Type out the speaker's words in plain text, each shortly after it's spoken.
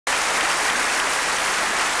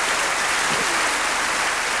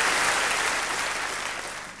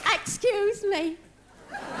Excuse me.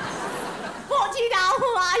 But do you know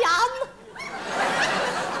who I am?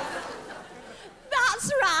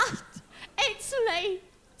 That's right. It's me,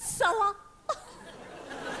 Scylla.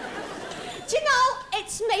 Do you know,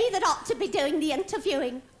 it's me that ought to be doing the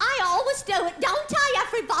interviewing. I always do it, don't I,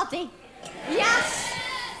 everybody? Yes.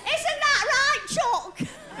 Isn't that right, Chuck?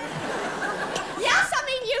 Yes, I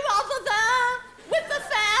mean you over there with the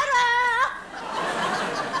fair hair.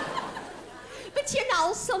 But you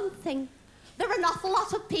know something? There are an awful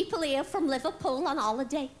lot of people here from Liverpool on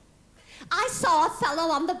holiday. I saw a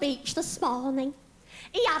fellow on the beach this morning.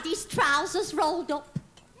 He had his trousers rolled up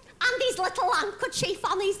and his little handkerchief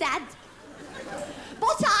on his head.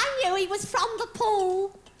 But I knew he was from the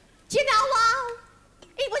pool. Do you know how?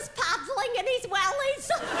 He was paddling in his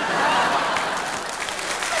wellies.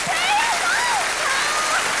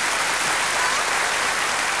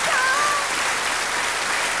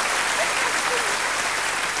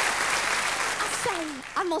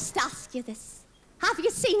 I must ask you this. Have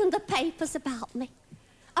you seen in the papers about me?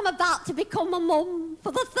 I'm about to become a mum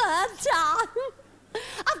for the 3rd time.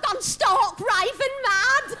 I've gone stark raving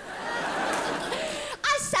mad.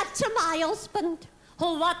 I said to my husband,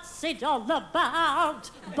 what's it all about,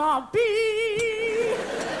 Bobby?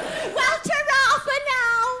 Well, ta-ra for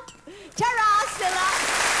now. Ta-ra, Scylla.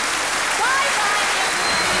 Bye-bye.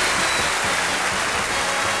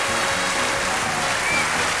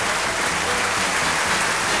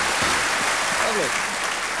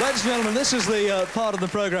 Ladies and gentlemen, this is the part of the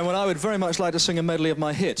programme when I would very much like to sing a medley of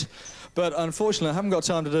my hit. But unfortunately, I haven't got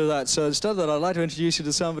time to do that, so instead of that, I'd like to introduce you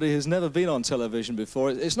to somebody who's never been on television before.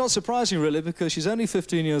 It's not surprising, really, because she's only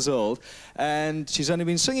 15 years old, and she's only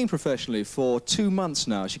been singing professionally for 2 months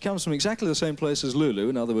now. She comes from exactly the same place as Lulu,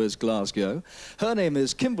 in other words, Glasgow. Her name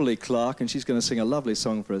is Kimberly Clark, and she's going to sing a lovely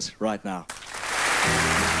song for us right now.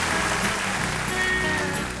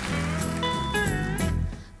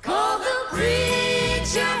 Call the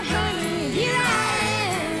preacher, honey, here I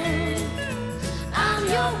am. I'm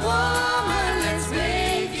your woman, let's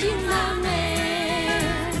make you my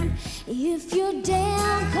man. If you're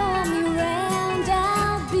down, call me round,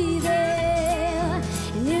 I'll be there.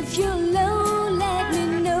 And if you're low, let me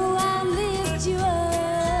know, I'll lift you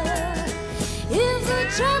up. If the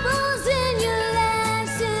trouble's in your life,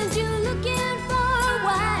 since you're looking for a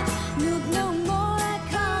wife, look no more, I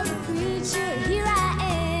call the preacher, here I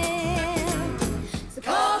am. So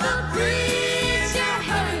call the preacher,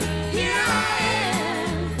 honey, here I am.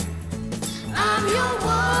 I'm your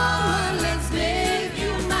woman, let's make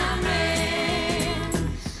you my man.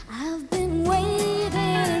 I've been waiting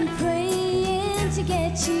and praying to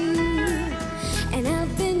get you, and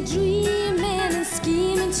I've been dreaming and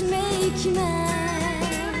scheming to make you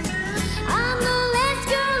mine. I'm the last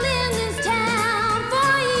girl in this town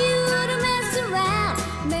for you to mess around.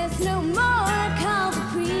 Mess no more, call the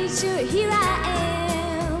preacher, here I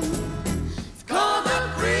am. So call the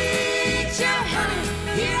preacher, honey,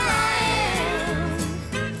 here I am.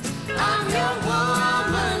 I'm your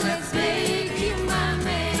woman, let's make you my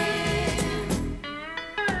man.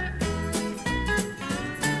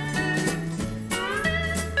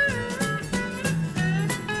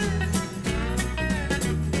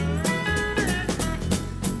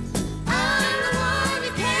 I'm the one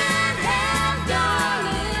you can't have,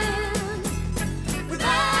 darling,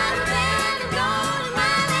 without a band of gold in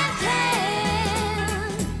my left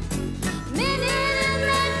hand. Men in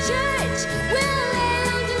that church will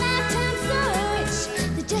end your lifetime search.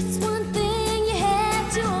 There's just one thing you have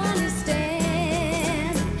to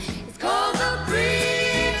understand. It's called the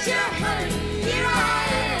preacher, honey, here I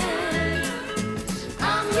am.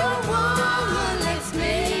 I'm your woman, let's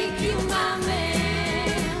make you my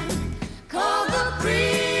man. Call the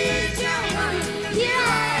preacher, honey, here I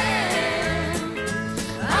am.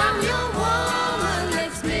 I'm your woman,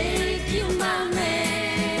 let's make you my man.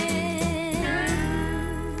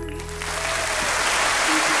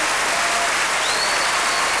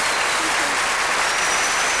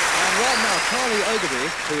 And right now, Carly Ogilvie,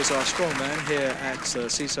 who is our strong man here at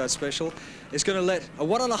Seaside Special, is going to let a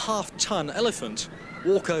 1.5-ton elephant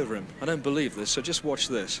walk over him. I don't believe this, so just watch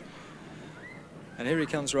this. And here he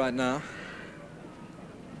comes right now.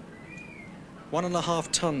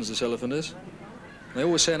 1.5 tons this elephant is. They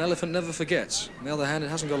always say an elephant never forgets. On the other hand, it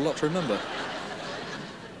hasn't got a lot to remember.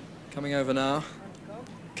 Coming over now.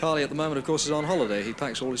 Carly at the moment, of course, is on holiday. He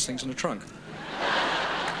packs all his things in a trunk.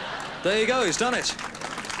 There you go, he's done it.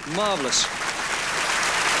 Marvellous.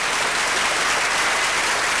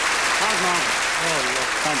 How's Mom? Oh,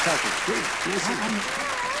 fantastic. Great.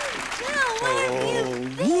 Joe, where have you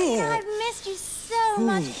been? I've missed you so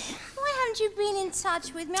much. Why haven't you been in in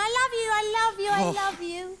touch with me. I love you, I love you, I love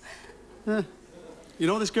you. You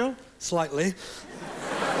know this girl? Slightly.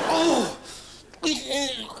 Oh!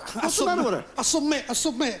 What's the matter with her? I submit. What's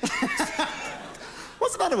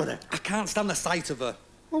the matter with her? I can't stand the sight of her.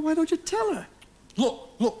 Well, why don't you tell her? Look.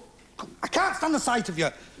 I can't stand the sight of you.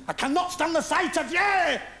 I cannot stand the sight of you.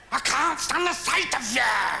 I can't stand the sight of you.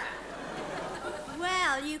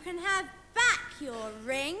 Well, you can have back your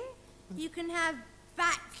ring, you can have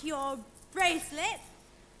back your bracelet,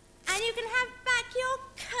 and you can have back your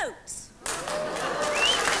coat.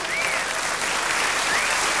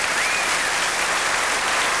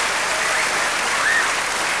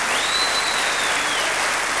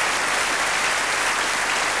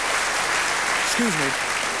 Excuse me.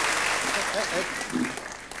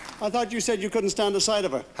 I thought you said you couldn't stand the sight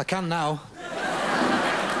of her. I can now.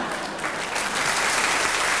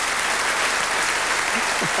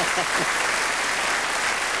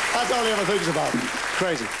 That's all he ever thinks about.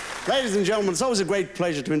 Crazy. Ladies and gentlemen, it's always a great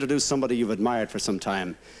pleasure to introduce somebody you've admired for some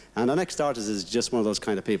time. And the next artist is just one of those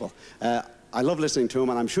kind of people. I love listening to him,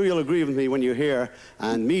 and I'm sure you'll agree with me when you hear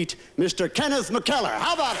and meet Mr. Kenneth McKellar.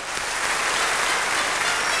 How about it?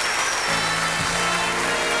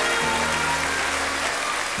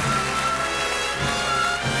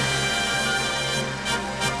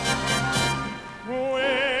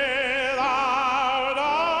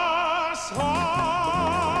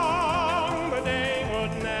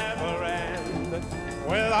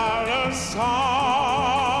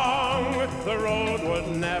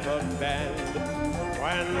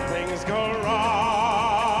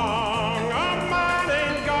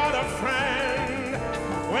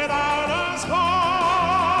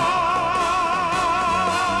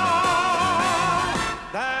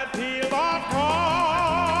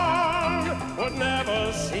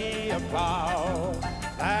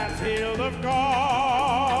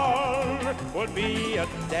 Would be a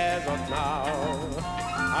desert now.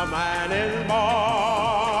 A man is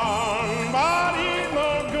born, but he's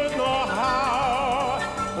no good no how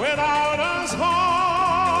without a song.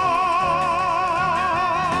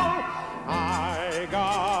 I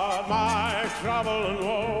got my trouble and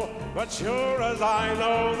woe, but sure as I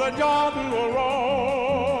know the Jordan will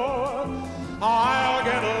roll, I'll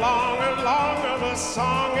get along as long as the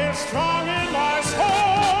song is strong in my soul.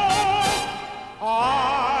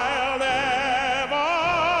 I'll never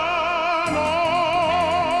know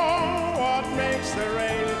what makes the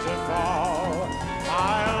rain to fall.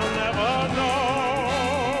 I'll never know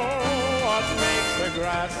what makes the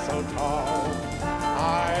grass so tall.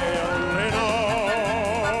 I only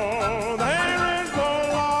know there is no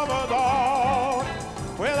love at all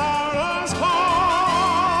without a song.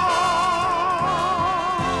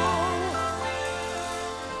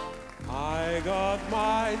 I got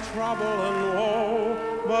my trouble and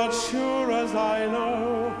but sure as I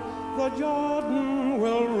know, the Jordan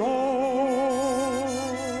will roll.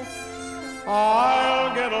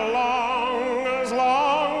 I'll get along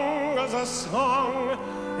as a song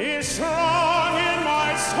is strong in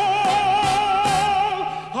my soul.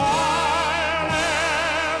 I'll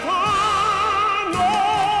never know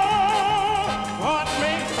what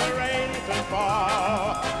makes the rain to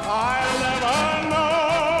fall. I'll never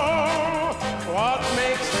know what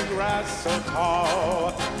makes the grass so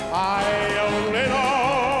tall. I only know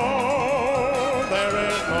there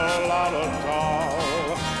is no love at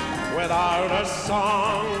all without a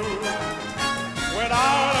song,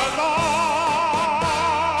 without a song.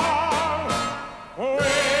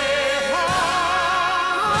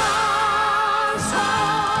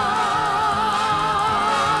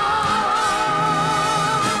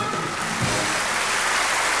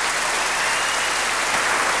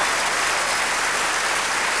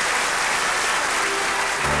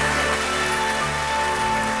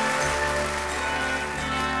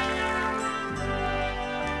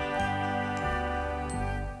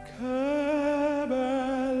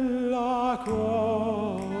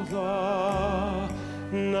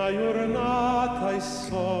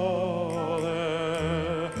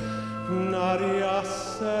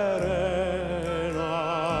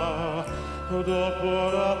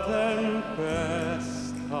 Dopo la tempesta,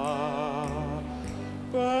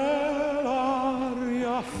 bell'aria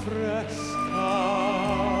fresca,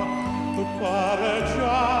 pare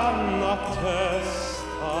già una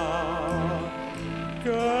testa,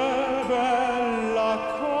 che bella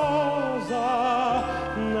cosa,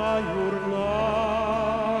 una giornata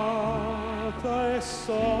e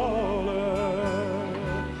sole.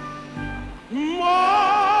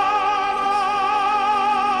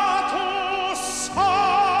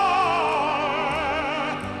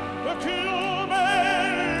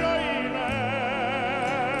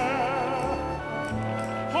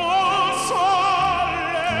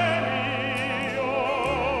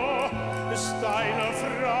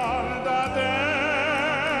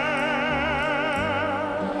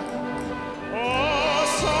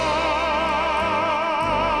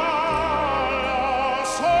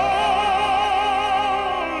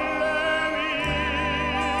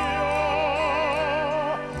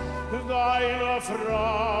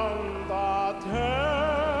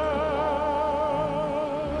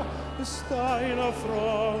 sta in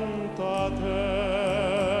affronto a te.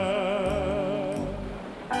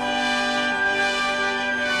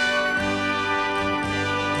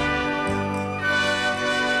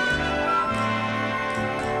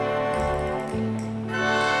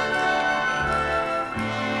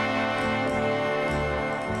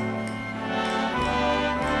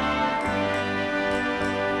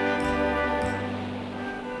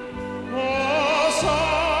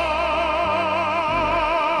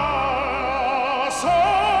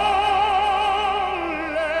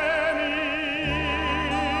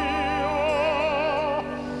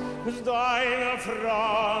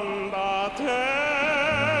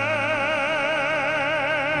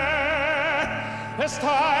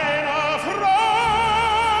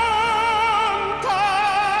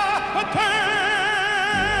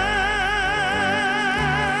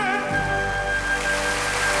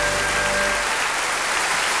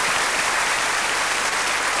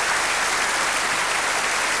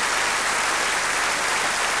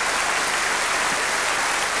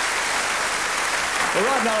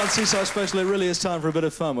 Now on Seaside Special, it really is time for a bit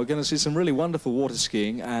of fun. We're going to see some really wonderful water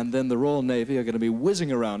skiing, and then the Royal Navy are going to be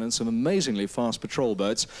whizzing around in some amazingly fast patrol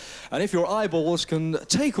boats. And if your eyeballs can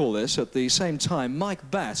take all this at the same time,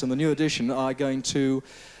 Mike Batt and the New Edition are going to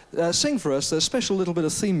sing for us a special little bit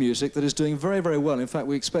of theme music that is doing very, very well. In fact,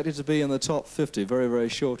 we expect it to be in the top 50 very, very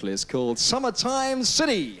shortly. It's called Summertime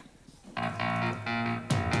City.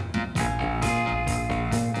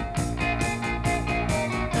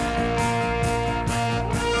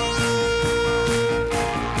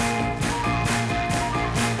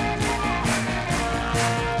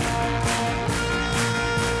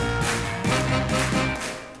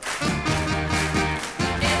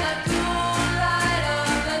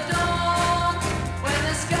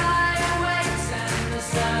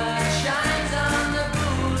 Shines on the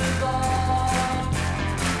boulevard.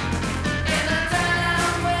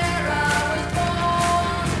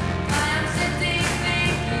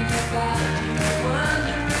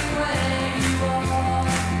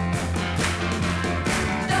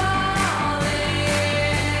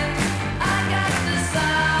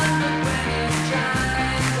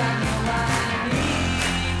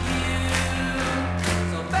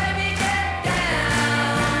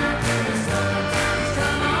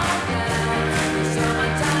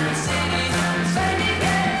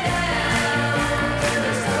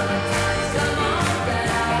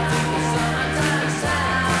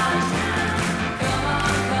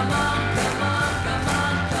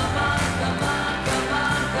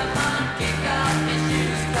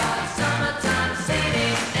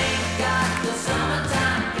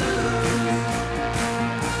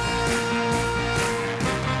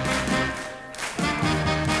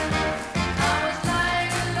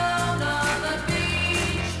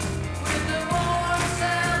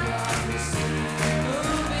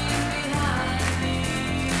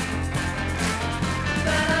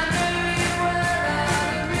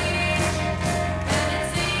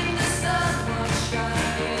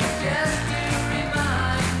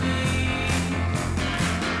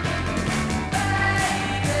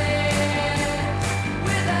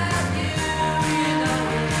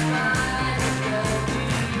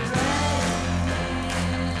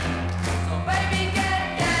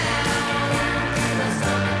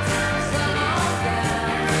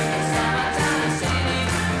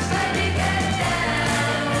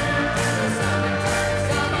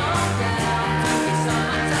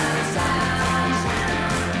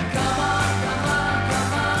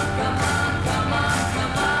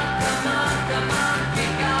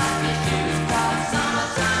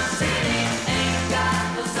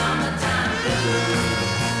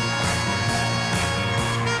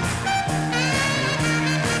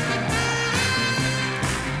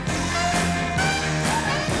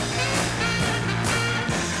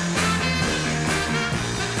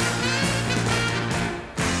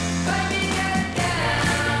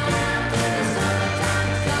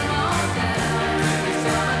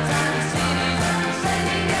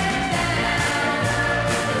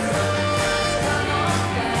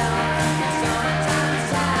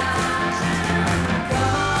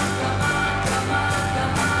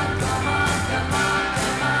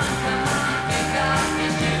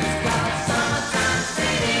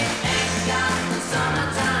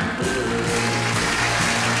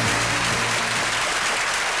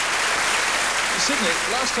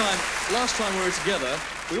 Last time we were together,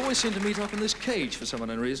 we always seemed to meet up in this cage for some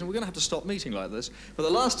unknown reason. We're going to have to stop meeting like this. But the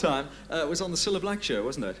last time was on the Cilla Black show,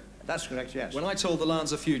 wasn't it? That's correct, yes. When I told the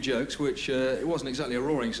Lions a few jokes, which it wasn't exactly a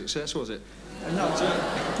roaring success, was it?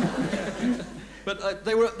 No. But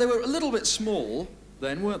they were a little bit small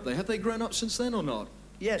then, weren't they? Have they grown up since then or not?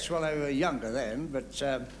 Yes, well, they were younger then, but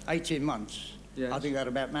 18 months. Yes. I think they're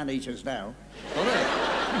about man-eaters now. Are they?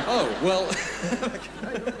 Oh, well...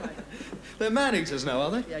 They're man-eaters now,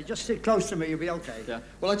 are they? Yeah, just sit close to me, you'll be okay. Yeah.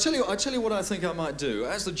 Well, I tell you what I think I might do.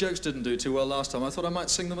 As the jokes didn't do too well last time, I thought I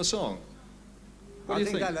might sing them a song. What do you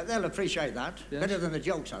think? They'll appreciate that. Yes? Better than the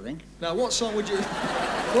jokes, I think. Now, what song would you...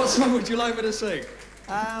 what song would you like me to sing?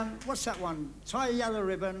 What's that one? Tie a yellow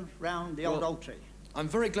ribbon round the old oak tree. I'm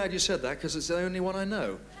very glad you said that, because it's the only one I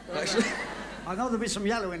know, actually. I know there'll be some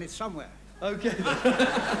yellow in it somewhere. OK, then.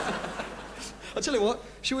 I'll tell you what,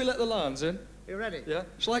 shall we let the lions in? You ready? Yeah?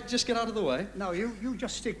 Shall I just get out of the way? No, you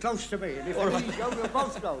just stick close to me, and if All you right. go, we'll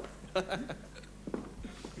both go.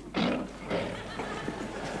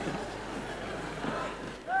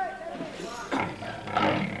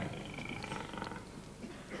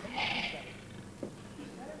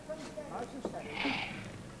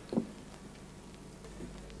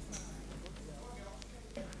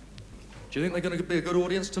 Do you think they're going to be a good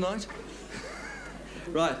audience tonight?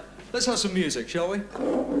 Right, let's have some music, shall we?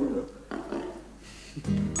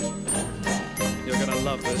 You're going to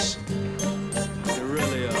love this. You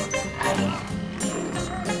really are.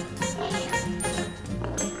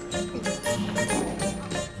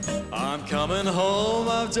 I'm coming home,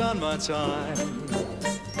 I've done my time.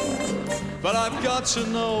 But I've got to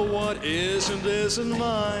know what is and isn't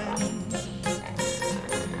mine.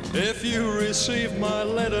 If you received my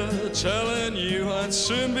letter telling you I'd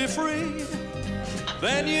soon be free,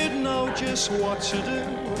 then you'd know just what to do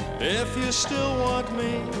if you still want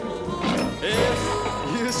me.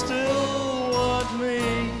 If you still want me.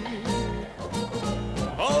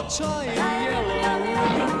 Oh, tie a yellow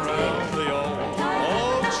ribbon round the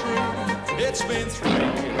old tree. It's been 3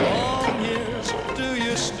 long years. Do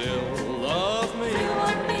you still love me?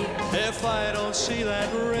 If I don't see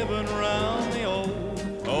that ribbon round the old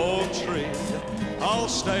tree, I'll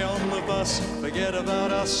stay on the bus, forget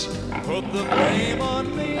about us, put the blame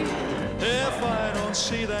on me. If I don't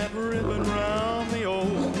see that ribbon round the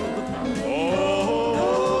old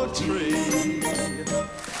tree.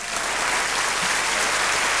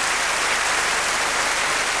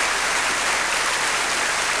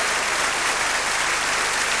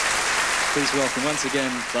 Please welcome once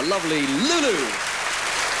again the lovely Lulu.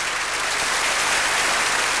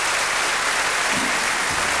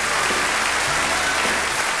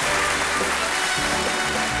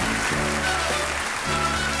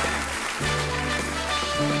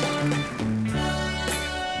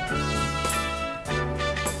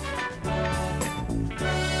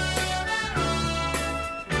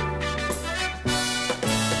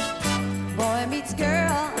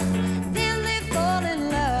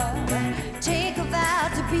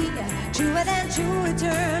 True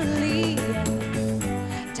eternally.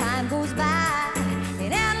 Time goes by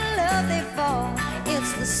and out of love they fall.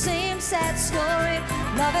 It's the same sad story.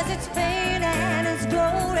 Love has its pain and its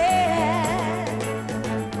glory.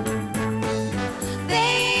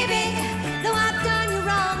 Baby, though I've done you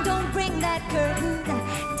wrong, don't bring that curtain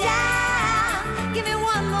down. Give me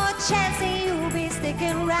one more chance and you'll be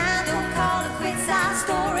sticking around. Don't call it quits, our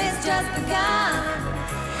story's just begun.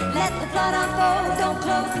 Let the plot unfold, don't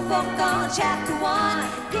close the book on chapter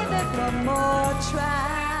 1. Give it one more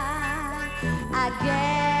try. I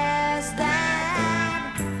guess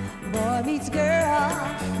that boy meets girl,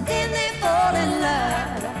 then they fall in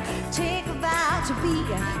love. Take a vow to be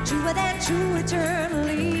truer than true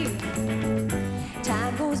eternally.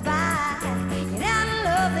 Time goes by, and out of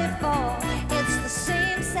love they fall. It's the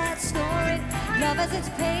same sad story. Love has its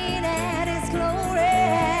pain and its glory.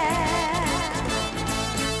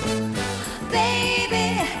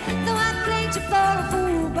 Baby, though I played you for a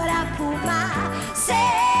fool, but I fooled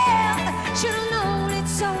myself. Should've known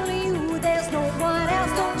it's only you, there's no one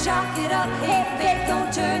else. Don't chalk it up, hey babe,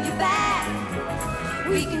 don't turn your back.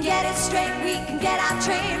 We can get it straight, we can get our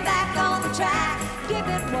train back on the track. Give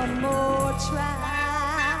it one more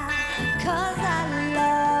try, 'cause I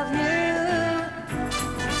love you.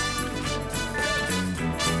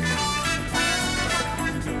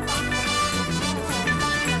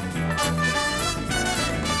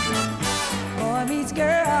 Meets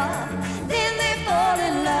girl, then they fall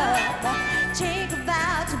in love. Take a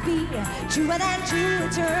vow to be truer than true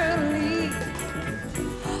eternally.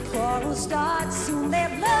 Quarrels start, soon their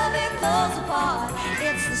love it falls apart.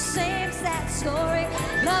 It's the same sad story.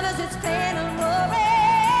 Love has its pain and glory.